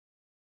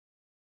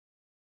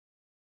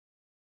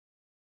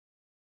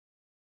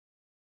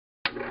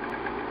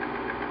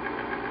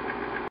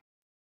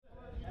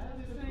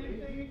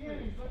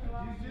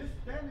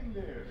standing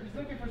there. He's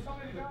looking for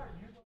somebody to guard.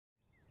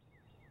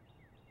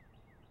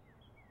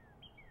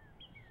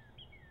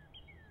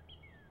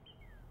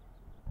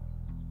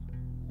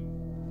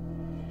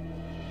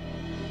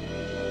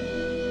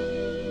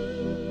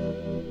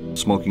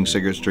 Smoking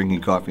cigarettes,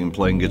 drinking coffee, and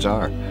playing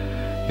guitar.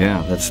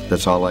 Yeah,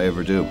 that's all I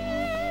ever do.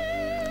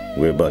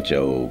 We're a bunch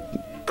of old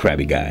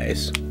crabby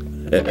guys.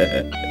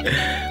 And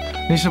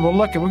he said, well,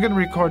 look, we're going to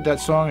record that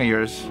song of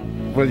yours,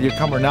 whether you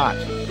come or not.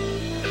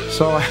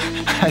 So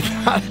I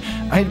thought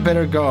I'd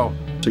better go.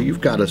 So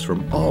you've got us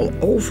from all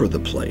over the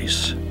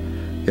place,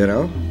 you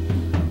know?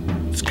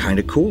 It's kind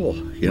of cool,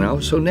 you know?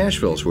 So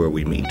Nashville's where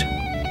we meet.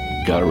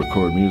 Got to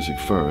record music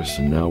first,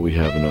 and now we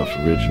have enough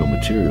original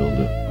material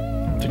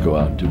to go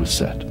out and do a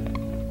set.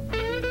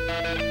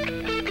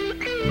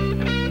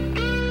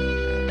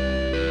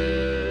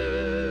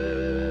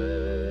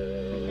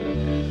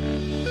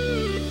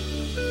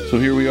 So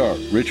here we are,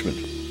 Richmond,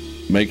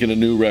 making a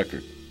new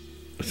record.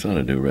 It's not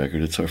a new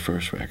record, it's our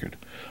first record.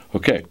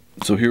 Okay,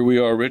 so here we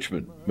are,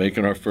 Richmond,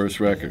 making our first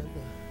record.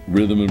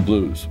 Rhythm and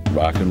blues,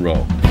 rock and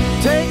roll.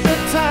 Take the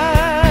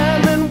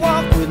time and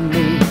walk with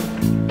me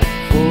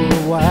for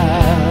a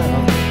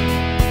while.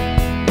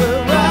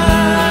 We'll rise.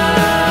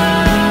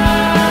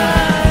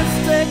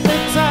 Take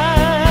the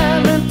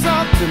time and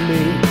talk to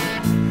me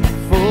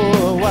for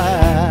a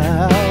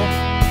while.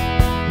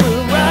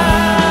 We'll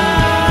rise.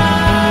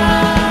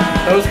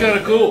 That was kind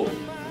of cool.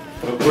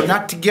 We're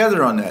not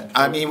together on that.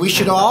 I mean, we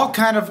should all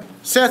kind of...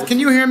 Seth, can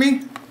you hear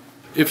me?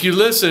 If you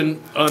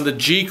listen on the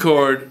G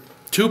chord,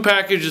 2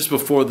 packages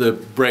before the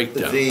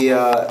breakdown.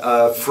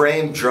 The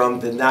frame drum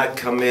did not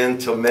come in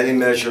till many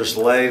measures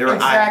later.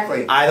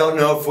 Exactly. I don't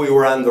know if we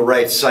were on the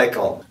right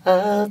cycle.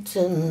 Out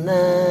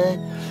tonight,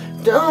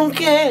 don't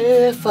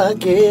care if I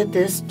get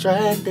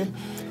distracted.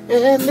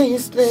 At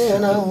least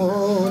then I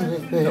want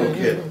it. No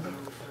kidding.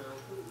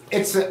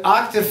 It's an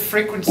octave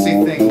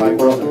frequency thing, my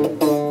brother.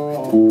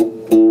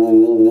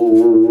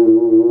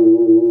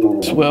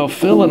 Well,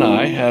 Phil and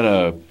I had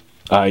an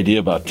idea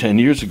about 10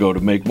 years ago to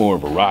make more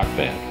of a rock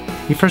band.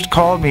 He first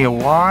called me a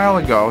while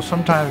ago,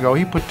 some time ago.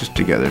 He put this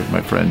together,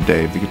 my friend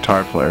Dave, the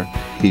guitar player.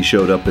 He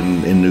showed up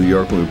in New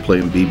York when we were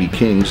playing B.B.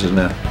 King's, and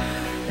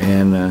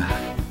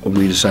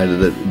we decided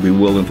that we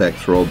will, in fact,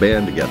 throw a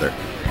band together.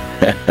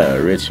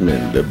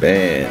 Richmond, the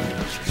band.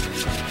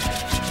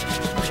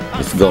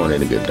 It's going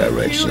in a good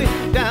direction.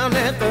 Down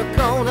at the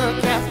corner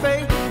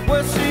cafe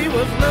where she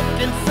was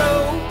looking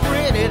so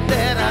pretty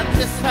that I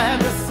just had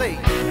to say,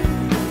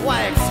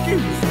 why,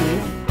 excuse me.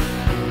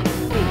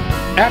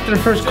 After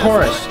the first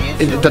chorus,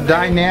 the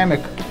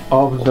dynamic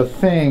of the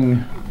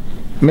thing,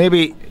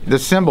 maybe the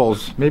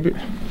cymbals, maybe...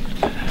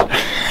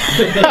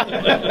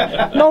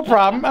 No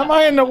problem. Am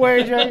I in the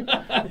way, Jay?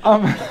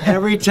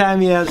 Every time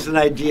he has an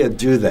idea,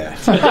 do that.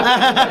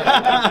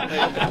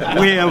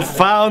 We have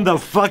found the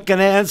fucking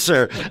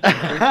answer.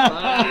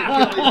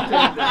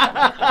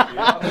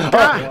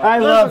 I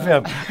love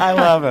him. I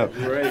love him.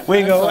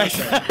 We go.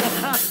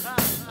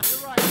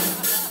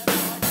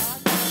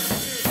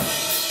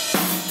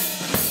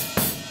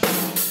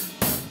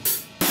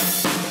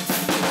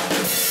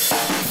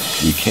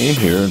 We came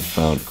here and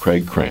found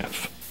Craig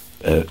Cranf,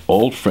 an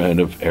old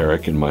friend of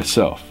Eric and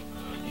myself.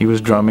 He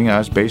was drumming, I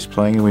was bass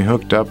playing, and we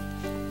hooked up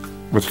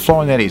with Flo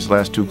and Eddie's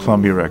last 2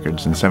 Columbia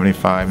records in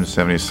 '75 and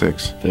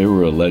 '76. They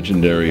were a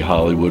legendary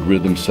Hollywood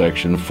rhythm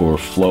section for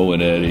Flo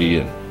and Eddie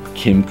and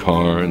Kim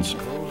Carnes,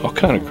 all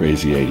kind of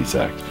crazy 80s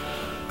acts.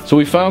 So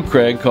we found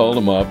Craig, called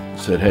him up,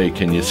 said, hey,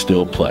 can you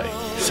still play?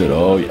 He said,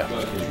 oh yeah.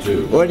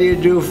 What do you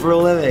do for a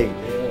living?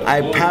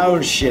 I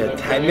pound shit.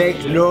 I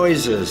make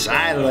noises. He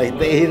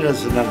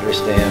doesn't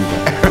understand.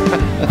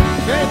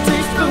 Can't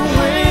teach the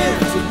wind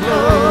to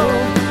blow.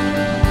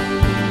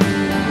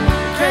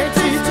 Can't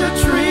teach a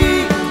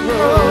tree to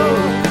grow.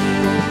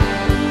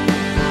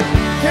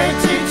 Can't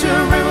teach a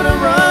river to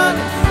run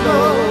and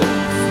flow.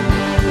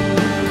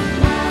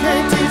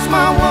 Can't teach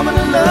my woman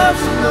to love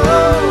so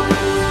low.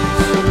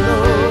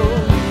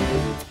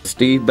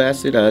 Steve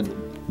Bassett, I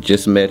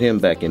just met him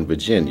back in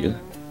Virginia,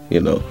 you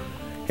know,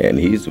 and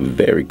he's a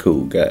very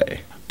cool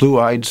guy.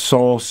 Blue-eyed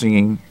soul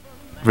singing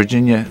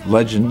Virginia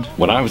legend.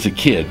 When I was a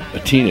kid, a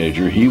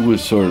teenager, he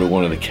was sort of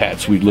one of the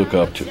cats we'd look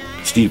up to,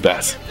 Steve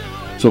Bassett.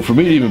 So for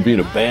me to even be in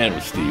a band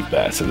with Steve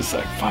Bassett, it's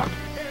like, fuck,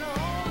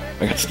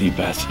 I got Steve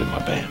Bassett in my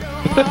band.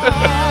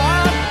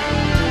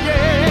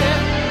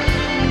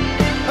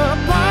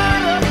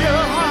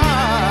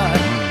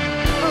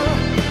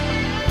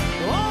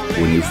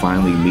 When you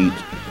finally meet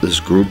this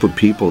group of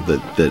people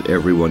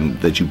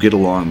that you get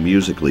along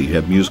musically, you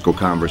have musical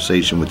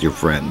conversation with your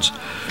friends,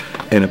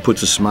 and it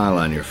puts a smile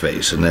on your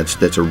face, and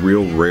that's a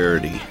real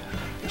rarity.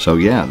 So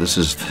yeah,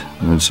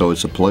 so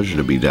it's a pleasure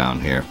to be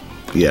down here.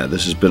 Yeah,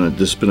 this has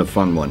been a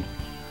fun one.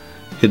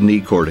 Hidden E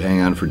chord,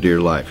 hang on for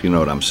dear life. You know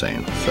what I'm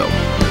saying. So.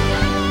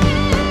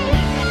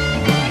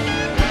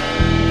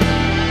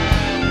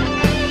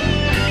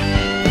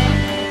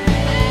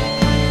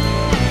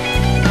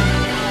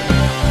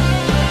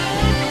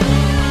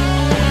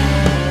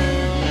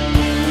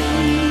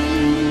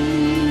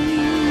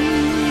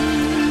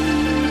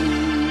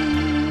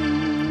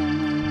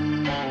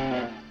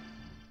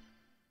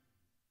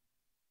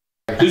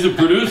 He's a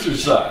producer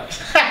size.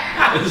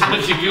 That's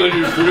what you get when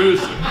you're a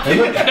producer. He's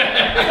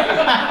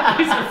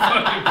a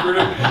fucking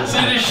producer.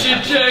 See this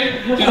shit,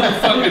 Jay? He's a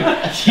fucking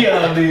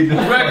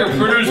record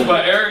produced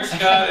by Eric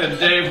Scott and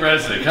Dave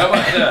Resnick. How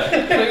about that?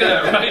 Look at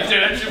that right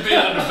there. That should be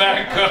on the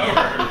back cover.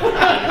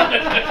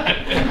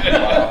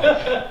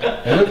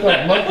 They look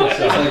like monkeys.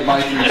 It's like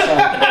Mike and son.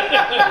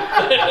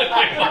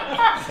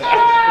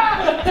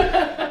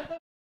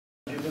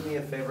 Can you do me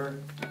a favor?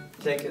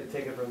 Take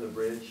it from the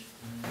bridge.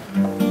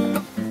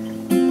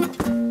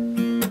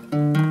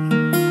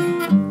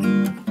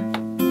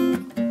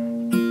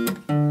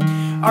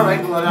 All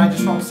right, well, then I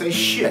just won't say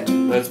shit.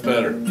 That's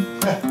better.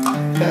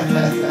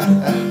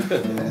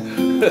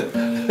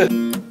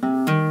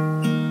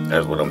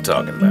 That's what I'm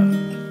talking about.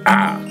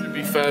 It'd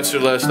be faster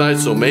last night,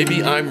 so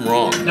maybe I'm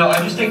wrong. No,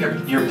 I just think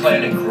you're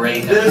playing it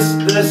great.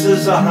 This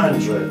is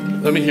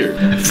 100. Let me hear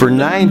it. For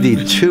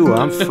 92,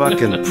 I'm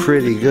fucking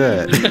pretty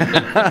good.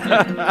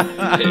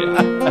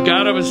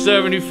 Got him a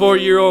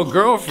 74-year-old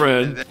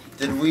girlfriend.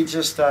 Did we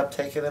just stop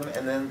taking them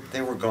and then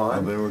they were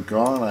gone? They were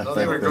gone, I No, think.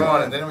 they were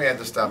gone, and then we had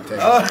to stop taking.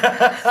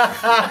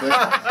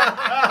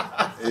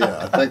 Yeah,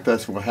 I think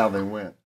that's how they went.